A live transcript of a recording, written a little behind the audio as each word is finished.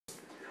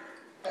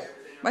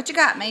What you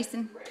got,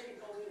 Mason?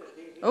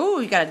 Oh,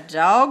 you got a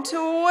dog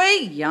toy?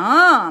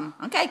 Yum.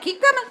 Okay,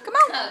 keep coming. Come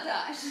on. Oh,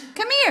 gosh.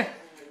 Come here.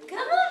 Come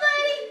on,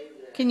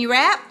 buddy. Can you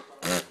rap?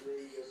 Throw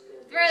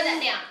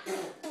that down.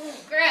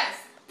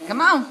 Gross.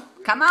 Come on.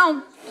 Come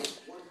on.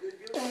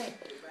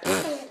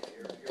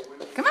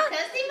 Come on.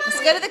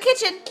 Let's go to the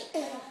kitchen.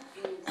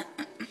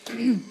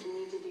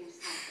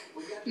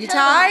 You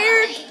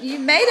tired? You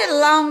made it a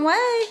long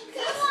way.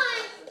 Come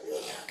on.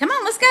 Come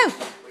on, let's go.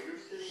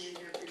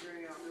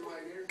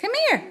 Come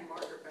here.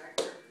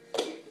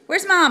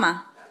 Where's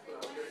Mama?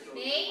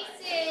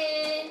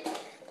 Mason.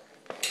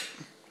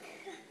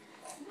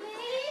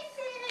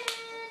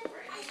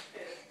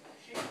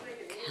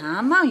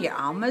 Come on, you're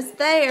almost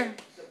there.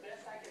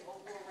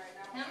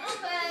 Come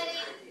on, buddy.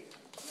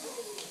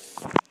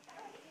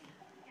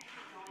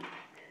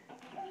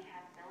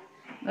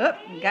 Oh,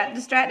 got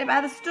distracted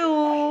by the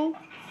stool.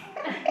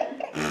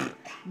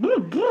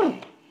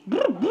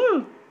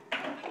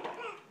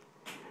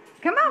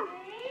 Come on.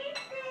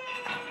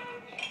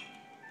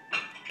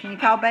 Can you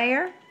call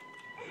Bear?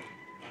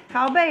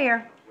 Call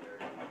Bear.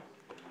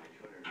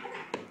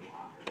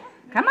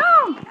 Come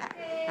on.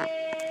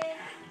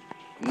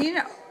 You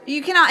know,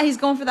 you cannot. He's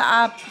going for the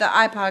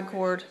iPod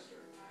cord.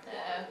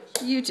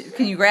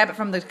 Can you grab it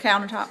from the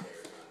countertop?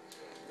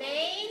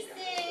 Mason.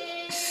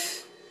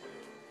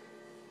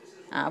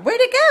 Where'd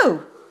it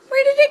go?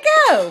 Where did it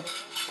go?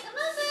 Come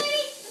on,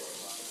 buddy.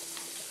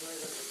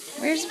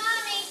 Where's? Mommy.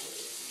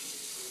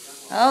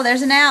 Oh,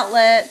 there's an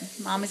outlet.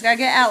 Mommy's got to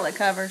get outlet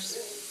covers.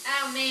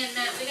 Oh, man,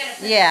 Matt, we got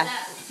to put Yeah. this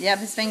up. Yep,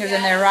 his finger's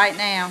in there right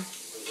now.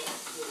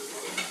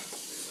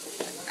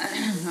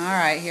 All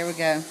right, here we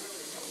go.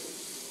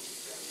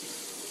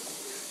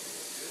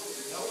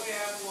 Don't we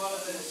have one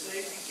of the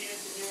safety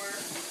kits anywhere?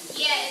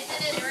 Yeah, it's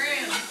in his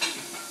room.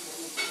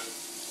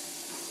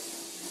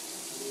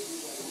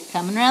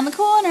 Coming around the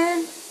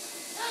corner.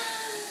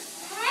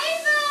 Hey,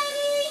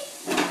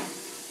 buddy.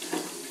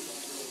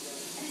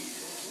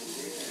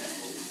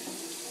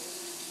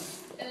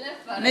 Isn't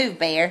that funny? Move,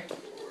 Bear.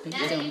 He's Now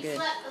that doing you've good.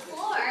 slept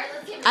before,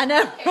 let's give him I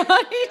know, a bear.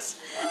 right?